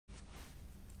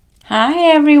Hi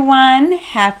everyone,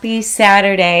 happy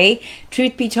Saturday.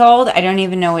 Truth be told, I don't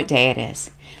even know what day it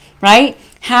is, right?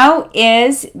 How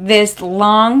is this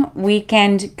long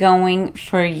weekend going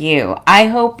for you? I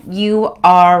hope you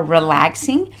are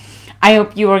relaxing. I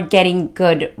hope you are getting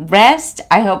good rest.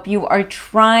 I hope you are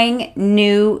trying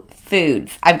new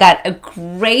foods. I've got a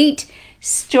great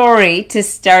story to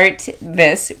start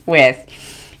this with.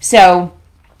 So,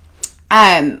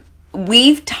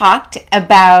 we've talked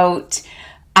about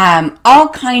all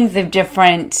kinds of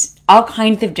different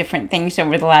things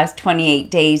over the last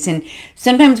 28 days. And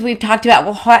sometimes we've talked about,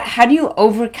 well, how do you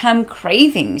overcome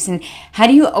cravings, and how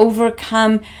do you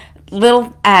overcome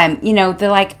little, they're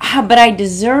like, but I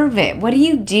deserve it. What do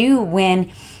you do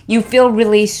when you feel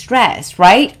really stressed,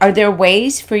 right? Are there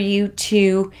ways for you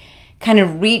to kind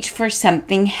of reach for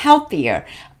something healthier,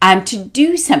 to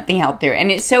do something healthier?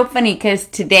 And it's so funny because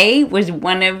today was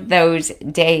one of those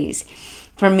days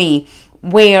for me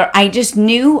where I just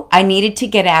knew I needed to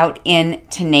get out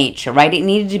into nature, right? It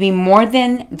needed to be more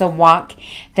than the walk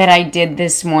that I did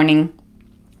this morning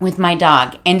with my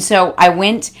dog. And so I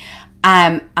went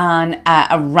on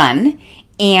a run,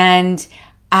 and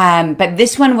but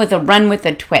this one was a run with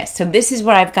a twist. So this is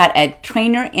where I've got a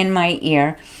trainer in my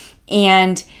ear,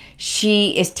 and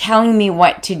she is telling me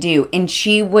what to do, and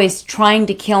she was trying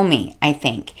to kill me, I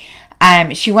think.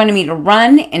 She wanted me to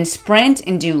run and sprint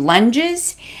and do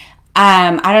lunges.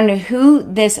 I don't know who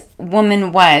this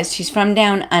woman was. She's from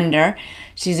down under.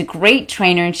 She's a great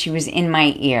trainer, and she was in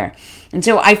my ear. And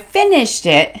so I finished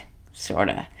it, sort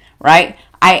of, right?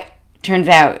 Turns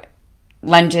out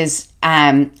lunges,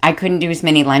 I couldn't do as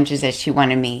many lunges as she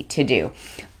wanted me to do.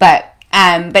 But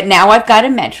now I've got a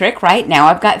metric, right? Now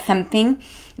I've got something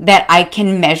that I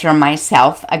can measure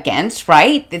myself against,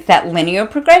 right? It's that linear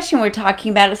progression we're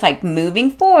talking about. It's like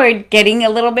moving forward, getting a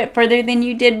little bit further than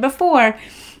you did before,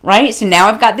 right? So now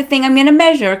I've got the thing I'm going to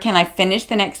measure. Can I finish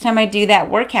the next time I do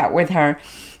that workout with her?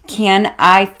 Can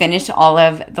I finish all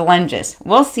of the lunges?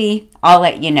 We'll see. I'll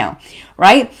let you know,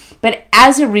 right? But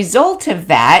as a result of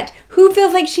that, who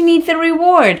feels like she needs a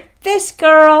reward? This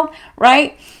girl,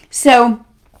 right? So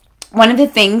one of the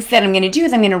things that I'm going to do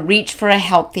is I'm going to reach for a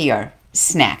healthier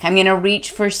snack. I'm going to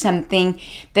reach for something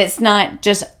that's not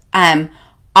just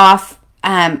off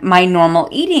my normal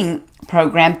eating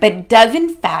program, but does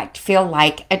in fact feel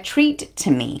like a treat to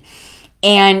me.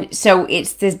 And so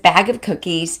it's this bag of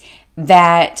cookies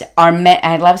that are meant,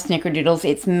 I love snickerdoodles.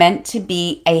 It's meant to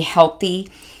be a healthy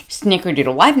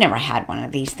snickerdoodle. Well, I've never had one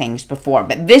of these things before,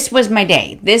 but this was my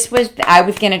day. I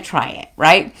was going to try it,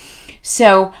 right?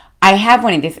 So I have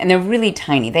one of these, and they're really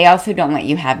tiny. They also don't let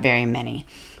you have very many,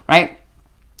 right?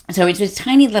 So it's this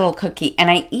tiny little cookie,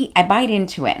 and I bite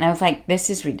into it, and I was like, this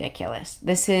is ridiculous.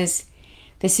 This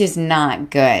is not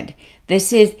good.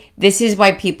 This is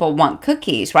why people want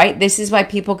cookies, right? This is why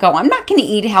people go, I'm not going to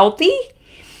eat healthy,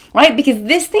 right? Because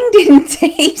this thing didn't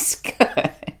taste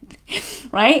good,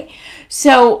 right?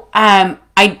 So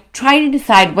I try to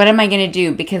decide, what am I going to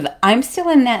do? Because I'm still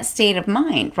in that state of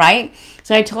mind, right?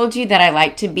 So I told you that I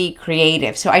like to be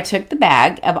creative. So I took the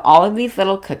bag of all of these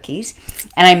little cookies,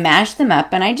 and I mashed them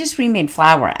up, and I just remade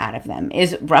flour out of them,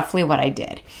 is roughly what I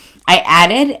did. I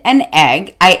added an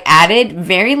egg, I added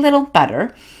very little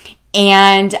butter,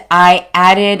 and I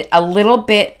added a little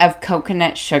bit of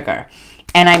coconut sugar.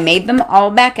 And I made them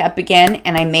all back up again,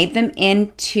 and I made them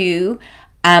into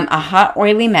a hot,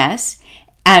 oily mess.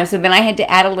 So then I had to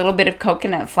add a little bit of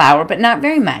coconut flour, but not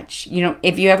very much. You know,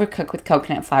 if you ever cook with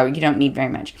coconut flour, you don't need very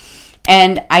much.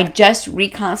 And I just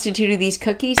reconstituted these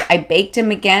cookies. I baked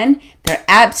them again. They're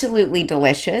absolutely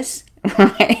delicious,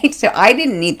 right? So I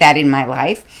didn't need that in my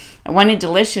life. I wanted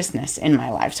deliciousness in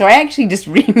my life. So I actually just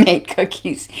remade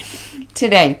cookies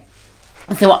today.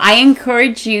 So I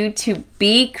encourage you to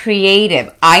be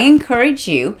creative. I encourage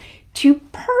you to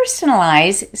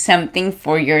personalize something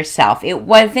for yourself. It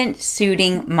wasn't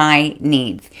suiting my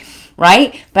needs,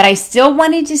 right? But I still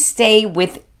wanted to stay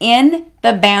within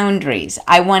the boundaries.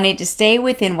 I wanted to stay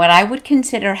within what I would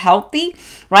consider healthy,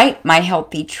 right? My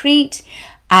healthy treat,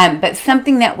 but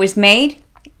something that was made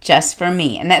just for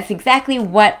me. And that's exactly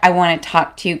what I want to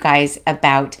talk to you guys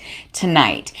about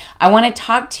tonight. I want to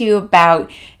talk to you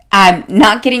about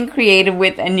not getting creative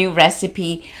with a new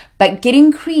recipe, but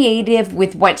getting creative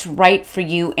with what's right for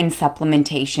you in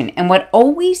supplementation. And what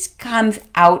always comes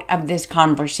out of this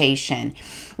conversation,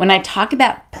 when I talk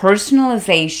about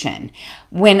personalization,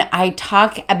 when I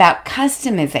talk about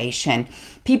customization,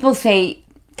 people say,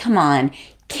 come on,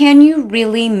 can you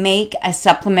really make a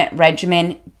supplement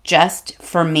regimen just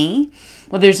for me?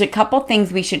 Well, there's a couple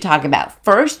things we should talk about.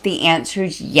 First, the answer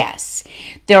is yes.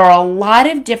 There are a lot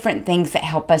of different things that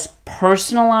help us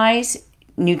personalize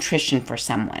nutrition for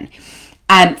someone.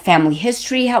 Family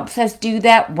history helps us do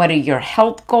that. What are your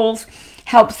health goals?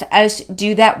 Helps us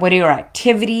do that. What are your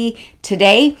activity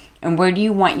today? And where do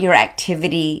you want your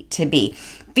activity to be?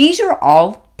 These are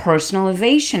all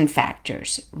personalization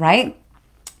factors, right?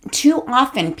 Too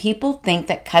often people think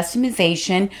that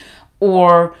customization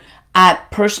or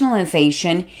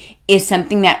personalization is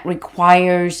something that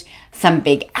requires some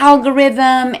big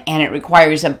algorithm and it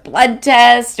requires a blood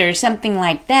test or something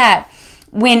like that,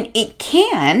 when it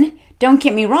can. Don't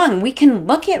get me wrong, we can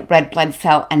look at red blood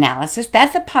cell analysis.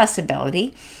 That's a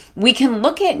possibility. We can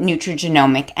look at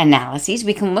nutrigenomic analyses.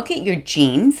 We can look at your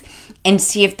genes and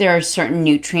see if there are certain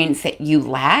nutrients that you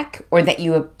lack or that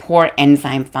you have poor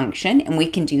enzyme function, and we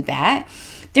can do that.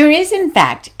 There is, in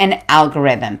fact, an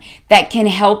algorithm that can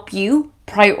help you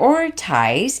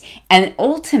prioritize and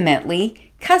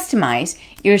ultimately customize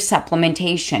your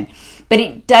supplementation, but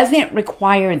it doesn't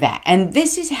require that. And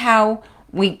this is how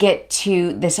we get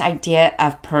to this idea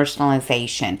of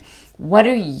personalization. What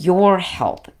are your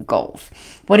health goals?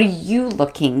 What are you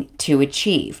looking to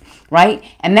achieve, right?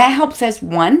 And that helps us,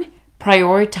 one,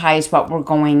 prioritize what we're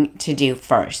going to do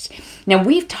first. Now,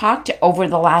 we've talked over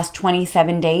the last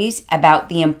 27 days about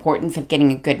the importance of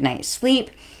getting a good night's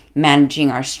sleep,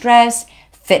 managing our stress.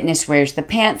 Fitness wears the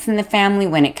pants in the family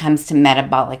when it comes to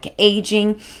metabolic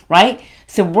aging, right?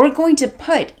 So we're going to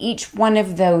put each one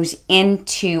of those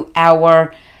into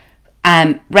our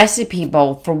recipe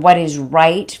bowl for what is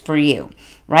right for you,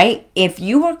 right? If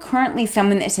you are currently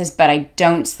someone that says, but I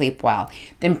don't sleep well,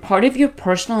 then part of your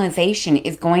personalization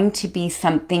is going to be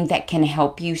something that can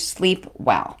help you sleep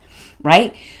well,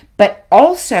 right? But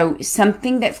also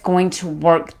something that's going to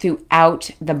work throughout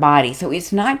the body. So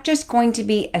it's not just going to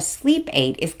be a sleep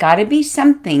aid. It's got to be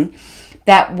something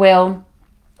that will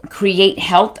create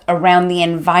health around the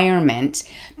environment,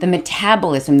 the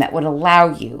metabolism that would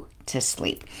allow you to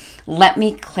sleep. Let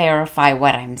me clarify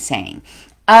what I'm saying.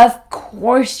 Of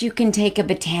course, you can take a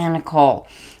botanical,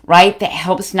 right, that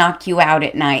helps knock you out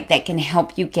at night, that can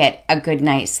help you get a good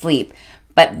night's sleep.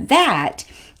 But that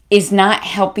is not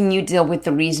helping you deal with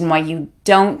the reason why you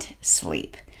don't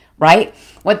sleep, right?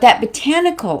 What that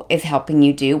botanical is helping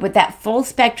you do, what that full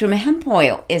spectrum hemp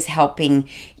oil is helping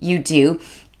you do,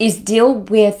 is deal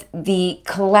with the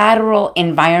collateral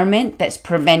environment that's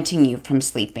preventing you from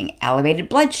sleeping. Elevated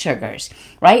blood sugars,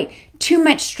 right? Too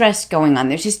much stress going on.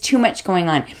 There's just too much going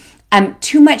on.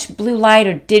 Too much blue light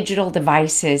or digital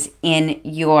devices in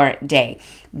your day.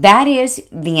 That is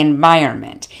the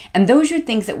environment. And those are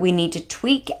things that we need to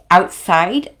tweak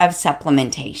outside of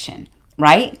supplementation,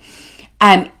 right?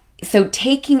 So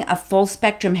taking a full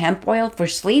spectrum hemp oil for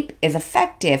sleep is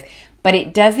effective, but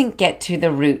it doesn't get to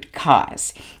the root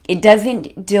cause. It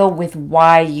doesn't deal with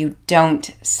why you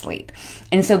don't sleep.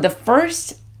 And so the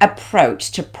first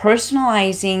approach to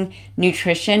personalizing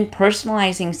nutrition,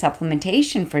 personalizing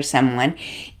supplementation for someone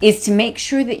is to make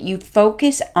sure that you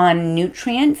focus on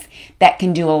nutrients that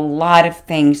can do a lot of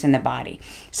things in the body.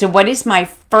 So what is my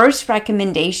first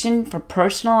recommendation for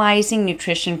personalizing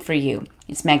nutrition for you?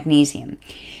 It's magnesium.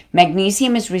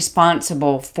 Magnesium is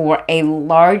responsible for a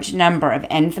large number of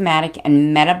enzymatic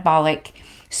and metabolic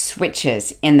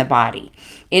switches in the body.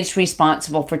 It's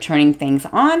responsible for turning things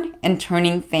on and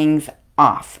turning things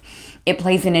off. It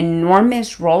plays an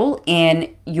enormous role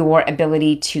in your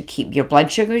ability to keep your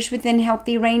blood sugars within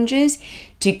healthy ranges,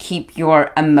 to keep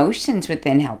your emotions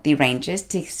within healthy ranges,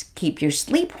 to keep your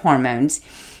sleep hormones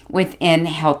within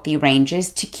healthy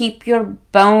ranges, to keep your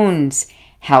bones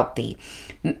healthy.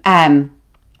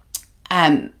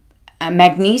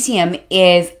 Magnesium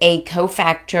is a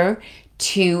cofactor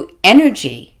to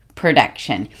energy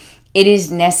production. It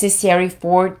is necessary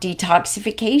for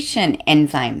detoxification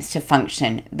enzymes to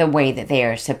function the way that they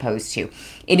are supposed to.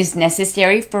 It is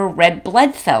necessary for red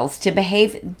blood cells to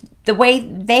behave the way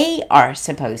they are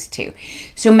supposed to.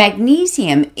 So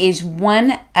magnesium is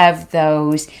one of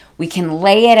those. We can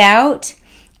lay it out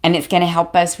and it's going to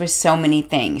help us with so many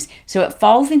things. So it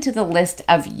falls into the list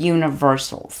of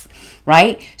universals,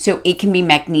 right? So it can be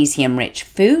magnesium-rich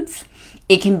foods.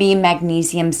 It can be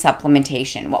magnesium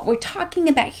supplementation. What we're talking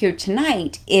about here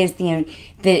tonight is the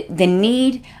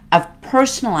need of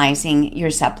personalizing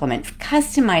your supplements,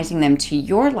 customizing them to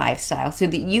your lifestyle so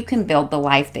that you can build the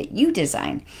life that you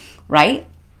design, right?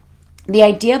 The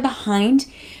idea behind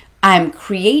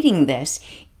creating this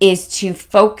is to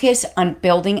focus on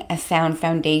building a sound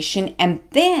foundation, and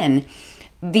then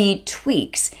the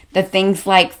tweaks, the things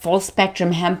like full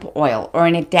spectrum hemp oil or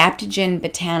an adaptogen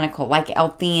botanical like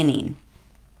L-theanine.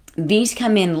 These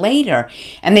come in later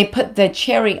and they put the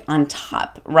cherry on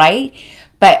top, right?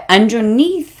 But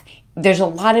underneath there's a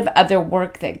lot of other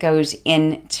work that goes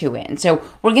into it. And so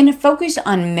we're going to focus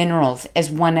on minerals as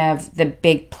one of the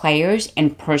big players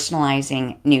in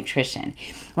personalizing nutrition,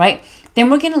 right? Then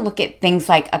we're going to look at things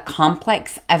like a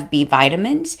complex of B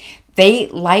vitamins. They,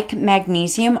 like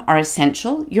magnesium, are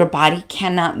essential. Your body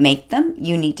cannot make them.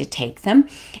 You need to take them.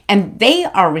 And they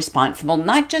are responsible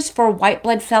not just for white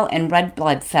blood cell and red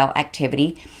blood cell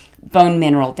activity, bone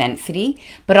mineral density,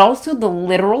 but also the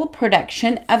literal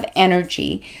production of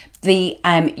energy, the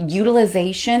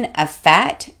utilization of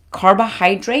fat,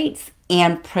 carbohydrates,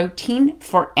 and protein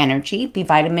for energy. B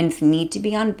vitamins need to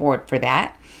be on board for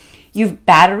that. You have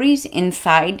batteries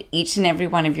inside each and every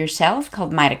one of your cells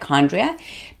called mitochondria.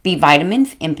 B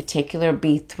vitamins, in particular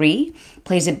B3,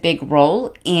 plays a big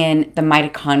role in the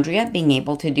mitochondria being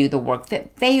able to do the work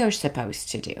that they are supposed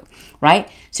to do, right?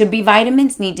 So B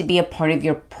vitamins need to be a part of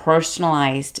your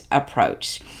personalized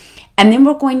approach. And then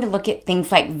we're going to look at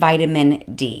things like vitamin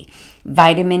D.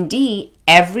 Vitamin D,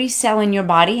 every cell in your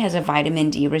body has a vitamin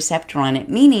D receptor on it,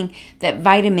 meaning that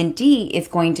vitamin D is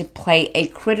going to play a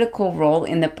critical role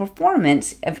in the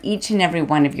performance of each and every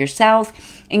one of your cells,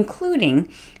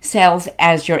 including cells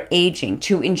as you're aging,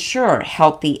 to ensure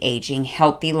healthy aging,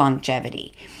 healthy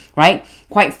longevity, right?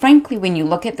 Quite frankly, when you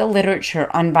look at the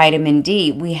literature on vitamin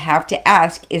D, we have to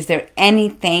ask, is there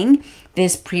anything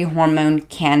this pre-hormone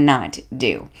cannot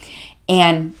do?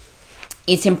 And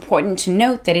it's important to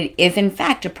note that it is, in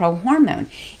fact, a prohormone.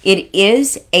 It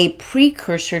is a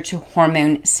precursor to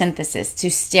hormone synthesis, to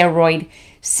steroid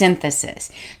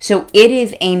synthesis. So it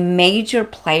is a major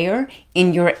player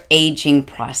in your aging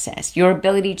process, your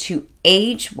ability to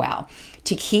age well,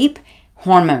 to keep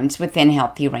hormones within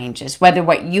healthy ranges, whether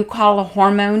what you call a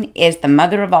hormone is the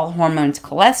mother of all hormones,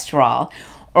 cholesterol,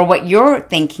 or what you're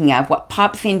thinking of, what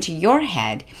pops into your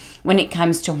head when it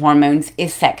comes to hormones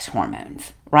is sex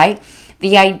hormones, right?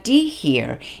 The idea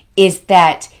here is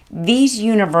that these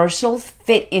universals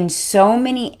fit in so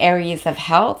many areas of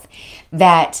health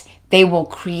that they will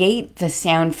create the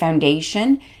sound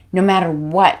foundation no matter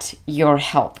what your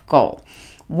health goal.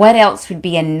 What else would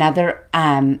be another,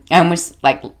 I almost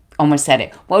said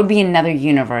it, what would be another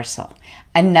universal?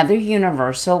 Another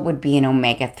universal would be an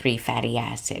omega-3 fatty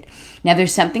acid. Now,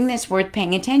 there's something that's worth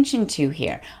paying attention to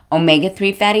here.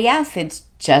 Omega-3 fatty acids,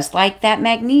 just like that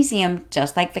magnesium,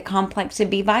 just like the complex of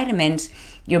B vitamins,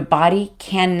 your body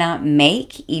cannot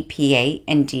make EPA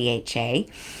and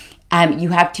DHA. You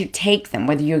have to take them,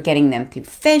 whether you're getting them through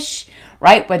fish,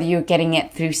 right? Whether you're getting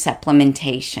it through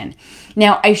supplementation.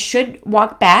 Now, I should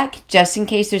walk back just in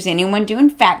case there's anyone doing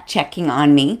fact checking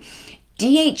on me.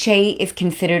 DHA is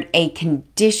considered a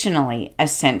conditionally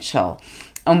essential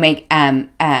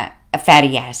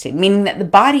fatty acid, meaning that the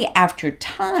body after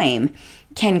time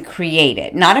can create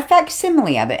it. Not a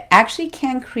facsimile of it, actually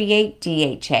can create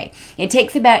DHA. It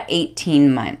takes about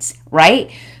 18 months, right?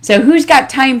 So who's got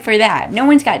time for that? No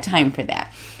one's got time for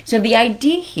that. So the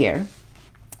idea here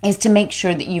is to make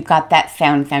sure that you've got that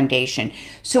sound foundation.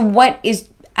 So what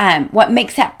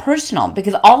makes that personal?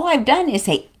 Because all I've done is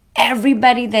say,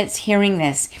 everybody that's hearing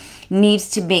this needs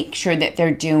to make sure that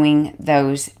they're doing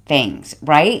those things,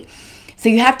 right? So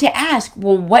you have to ask,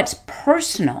 well, what's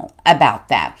personal about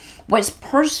that? What's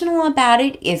personal about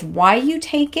it is why you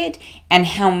take it and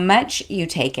how much you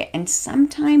take it. And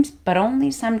sometimes, but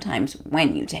only sometimes,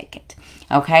 when you take it,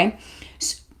 okay?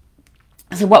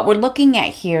 So what we're looking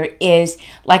at here is,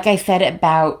 like I said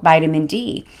about vitamin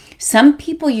D, some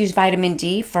people use vitamin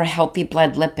D for healthy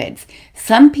blood lipids.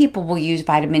 Some people will use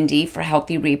vitamin D for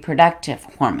healthy reproductive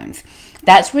hormones.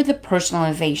 That's where the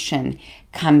personalization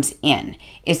comes in,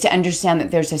 is to understand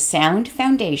that there's a sound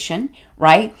foundation,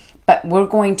 right? But we're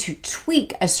going to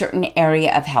tweak a certain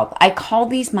area of health. I call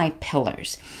these my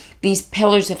pillars. These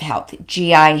pillars of health: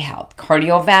 GI health,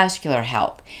 cardiovascular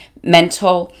health,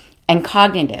 mental and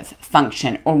cognitive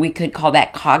function, or we could call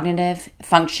that cognitive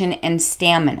function and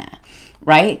stamina,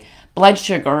 right? Blood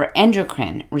sugar or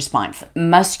endocrine response,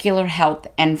 muscular health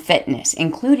and fitness,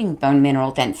 including bone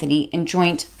mineral density and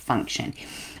joint function.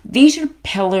 These are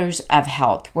pillars of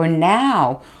health, where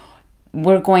now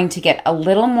we're going to get a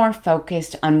little more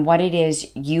focused on what it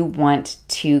is you want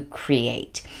to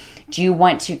create. Do you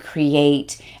want to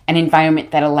create an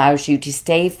environment that allows you to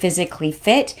stay physically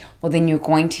fit? Well, then you're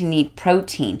going to need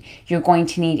protein. You're going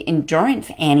to need endurance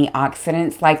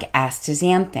antioxidants like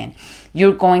astaxanthin.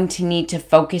 You're going to need to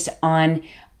focus on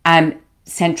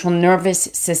central nervous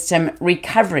system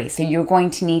recovery. So you're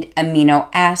going to need amino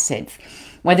acids,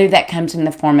 whether that comes in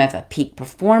the form of a peak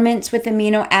performance with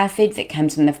amino acids, it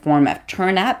comes in the form of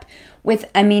turn up with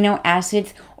amino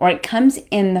acids, or it comes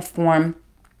in the form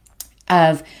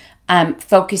of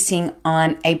focusing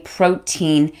on a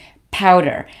protein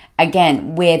powder,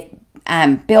 again, with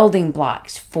building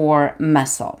blocks for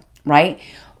muscle, right?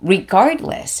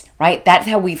 Regardless, right? That's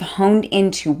how we've honed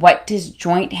into what does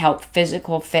joint health,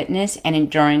 physical fitness, and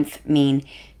endurance mean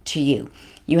to you.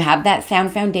 You have that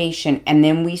sound foundation, and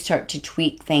then we start to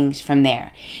tweak things from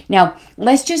there. Now,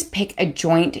 let's just pick a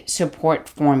joint support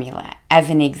formula as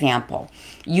an example.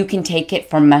 You can take it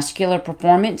for muscular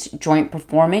performance, joint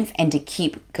performance, and to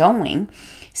keep going.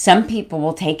 Some people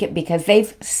will take it because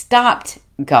they've stopped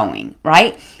going,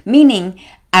 right? Meaning,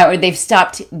 or they've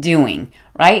stopped doing,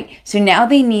 right? So now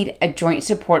they need a joint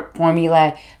support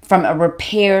formula from a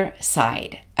repair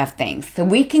side of things. So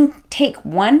we can take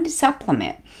one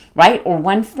supplement, right, or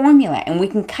one formula, and we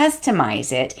can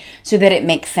customize it so that it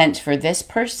makes sense for this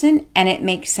person and it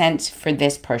makes sense for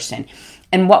this person.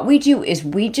 And what we do is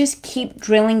we just keep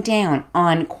drilling down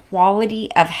on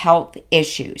quality of health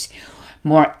issues.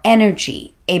 More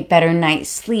energy, a better night's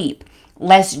sleep,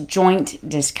 less joint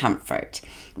discomfort,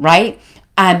 right?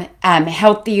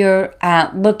 Healthier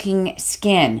looking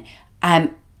skin,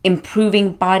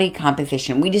 improving body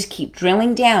composition. We just keep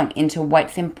drilling down into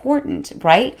what's important,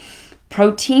 right?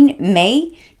 Protein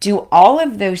may do all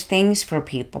of those things for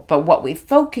people, but what we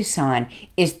focus on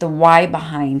is the why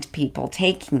behind people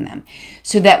taking them,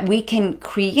 so that we can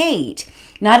create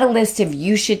not a list of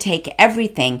you should take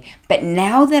everything, but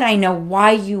now that I know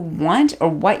why you want or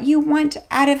what you want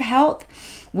out of health,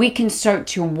 we can start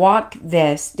to walk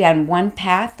this down one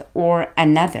path or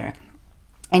another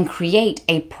and create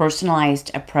a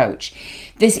personalized approach.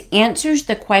 This answers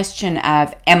the question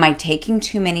of, am I taking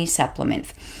too many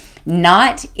supplements?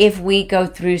 Not if we go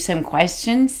through some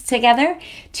questions together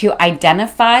to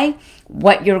identify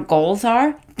what your goals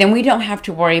are, then we don't have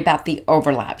to worry about the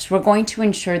overlaps. We're going to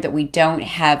ensure that we don't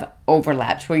have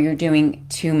overlaps where you're doing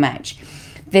too much.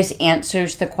 This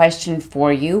answers the question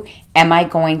for you, am I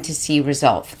going to see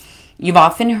results? You've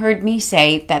often heard me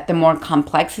say that the more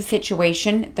complex the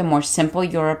situation, the more simple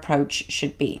your approach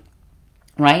should be,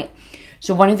 right?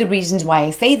 So one of the reasons why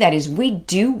I say that is we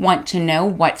do want to know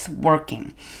what's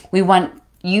working. We want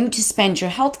you to spend your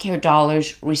healthcare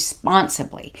dollars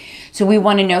responsibly. So we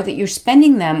want to know that you're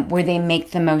spending them where they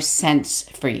make the most sense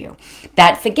for you.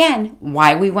 That's, again,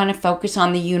 why we want to focus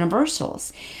on the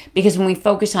universals. Because when we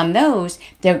focus on those,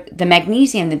 the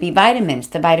magnesium, the B vitamins,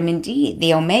 the vitamin D,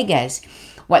 the omegas,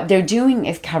 what they're doing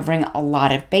is covering a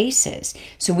lot of bases.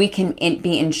 So we can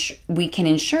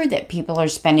ensure that people are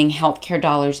spending healthcare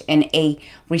dollars in a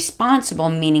responsible,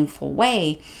 meaningful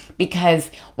way,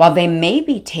 because while they may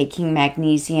be taking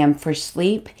magnesium for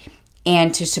sleep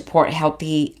and to support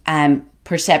healthy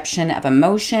perception of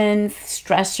emotions,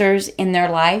 stressors in their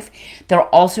life, they're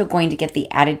also going to get the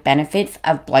added benefits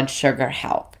of blood sugar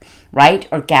health, right?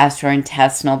 Or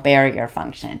gastrointestinal barrier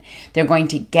function. They're going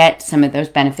to get some of those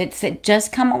benefits that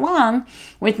just come along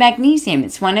with magnesium.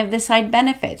 It's one of the side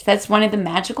benefits. That's one of the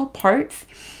magical parts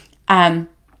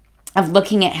of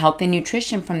looking at health and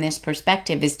nutrition from this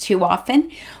perspective. Is too often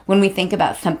when we think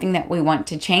about something that we want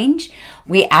to change,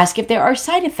 we ask if there are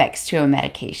side effects to a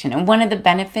medication. And one of the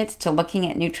benefits to looking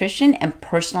at nutrition and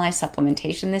personalized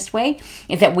supplementation this way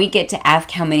is that we get to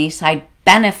ask how many side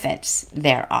benefits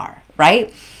there are,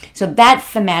 right? So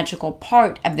that's the magical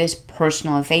part of this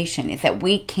personalization, is that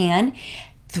we can,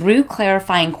 through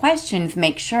clarifying questions,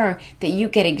 make sure that you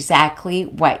get exactly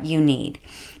what you need.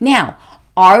 Now,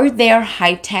 are there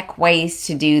high-tech ways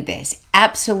to do this?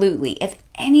 Absolutely. If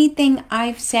anything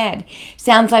I've said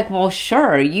sounds like, well,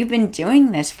 sure, you've been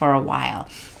doing this for a while,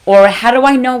 or how do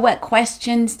I know what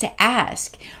questions to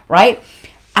ask, right?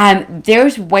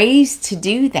 There's ways to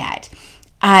do that.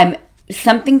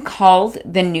 Something called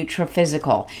the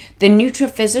nutraphysical. The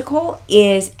nutraphysical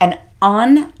is an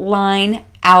online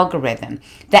algorithm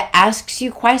that asks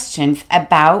you questions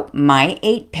about my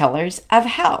 8 pillars of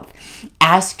health,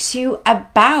 asks you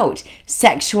about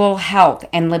sexual health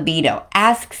and libido,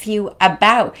 asks you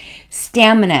about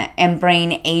stamina and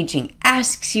brain aging,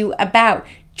 asks you about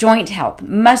joint health,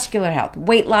 muscular health,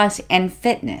 weight loss, and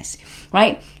fitness,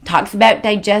 right? Talks about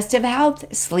digestive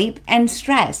health, sleep, and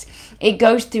stress. It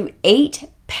goes through 8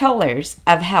 pillars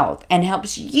of health and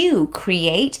helps you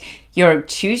create your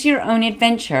choose your own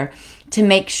adventure to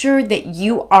make sure that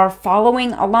you are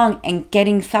following along and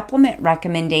getting supplement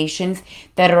recommendations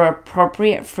that are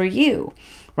appropriate for you,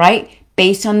 right?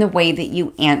 Based on the way that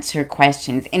you answer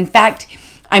questions. In fact,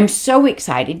 I'm so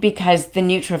excited because the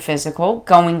nutraphysical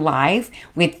going live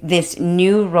with this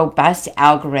new robust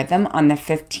algorithm on the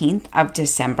 15th of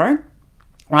December.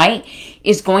 right,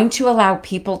 is going to allow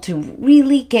people to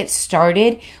really get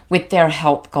started with their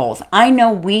health goals. I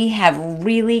know we have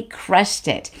really crushed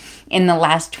it in the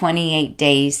last 28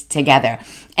 days together.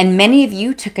 And many of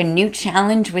you took a new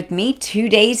challenge with me 2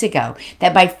 days ago,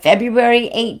 that by February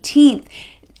 18th,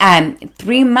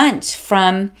 3 months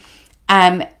from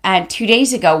 2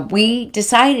 days ago, we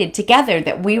decided together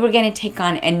that we were going to take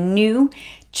on a new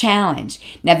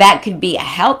challenge. Now that could be a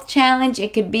health challenge,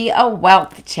 it could be a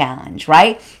wealth challenge,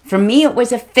 right? For me, it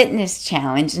was a fitness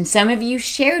challenge, and some of you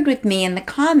shared with me in the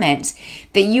comments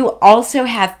that you also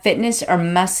have fitness or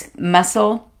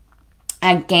muscle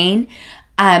gain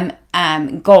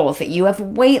goals, that you have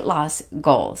weight loss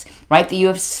goals, right? That you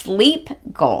have sleep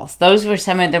goals. Those were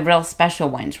some of the real special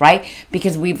ones, right?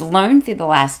 Because we've learned through the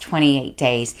last 28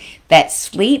 days that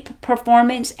sleep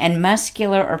performance and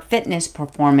muscular or fitness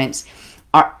performance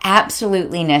are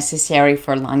absolutely necessary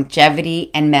for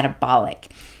longevity and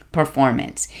metabolic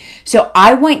performance. So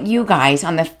I want you guys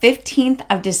on the 15th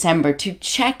of December to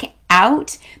check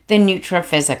out the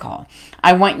nutraPhysical.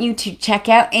 I want you to check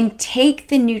out and take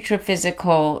the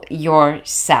nutraPhysical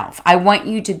yourself. I want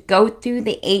you to go through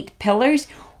the 8 pillars,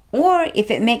 or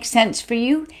if it makes sense for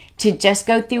you, to just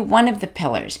go through one of the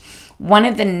pillars. One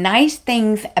of the nice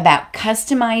things about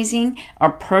customizing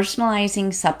or personalizing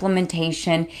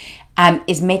supplementation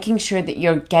is making sure that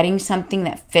you're getting something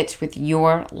that fits with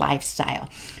your lifestyle.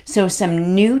 So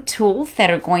some new tools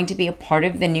that are going to be a part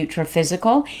of the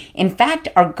nutraPhysical, in fact,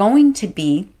 are going to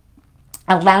be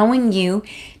allowing you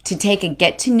to take a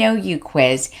get to know you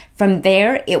quiz. From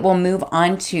there, it will move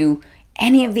on to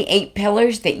any of the 8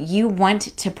 pillars that you want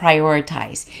to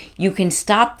prioritize. You can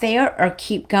stop there or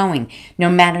keep going. No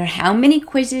matter how many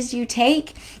quizzes you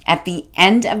take, at the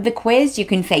end of the quiz, you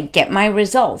can say, get my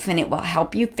results, and it will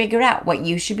help you figure out what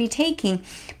you should be taking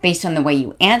based on the way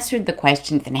you answered the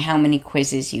questions and how many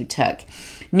quizzes you took.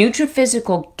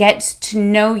 nutraPhysical gets to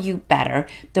know you better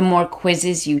the more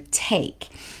quizzes you take.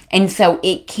 And so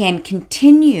it can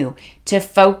continue to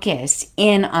focus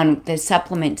in on the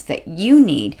supplements that you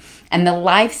need and the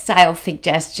lifestyle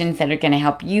suggestions that are going to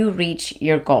help you reach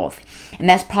your goals. And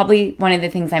that's probably one of the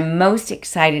things I'm most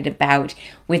excited about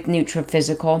with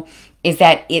nutraPhysical, is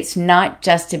that it's not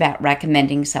just about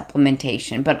recommending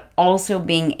supplementation, but also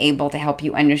being able to help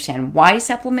you understand why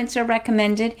supplements are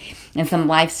recommended and some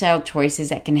lifestyle choices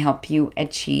that can help you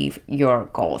achieve your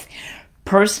goals.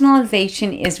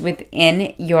 Personalization is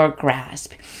within your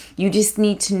grasp. You just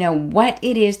need to know what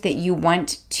it is that you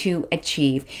want to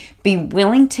achieve. Be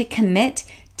willing to commit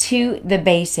to the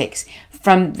basics.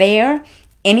 From there,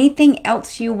 anything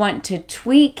else you want to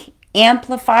tweak,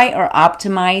 amplify, or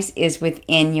optimize is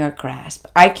within your grasp.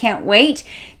 I can't wait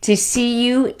to see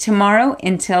you tomorrow.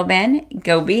 Until then,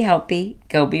 go be healthy,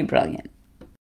 go be brilliant.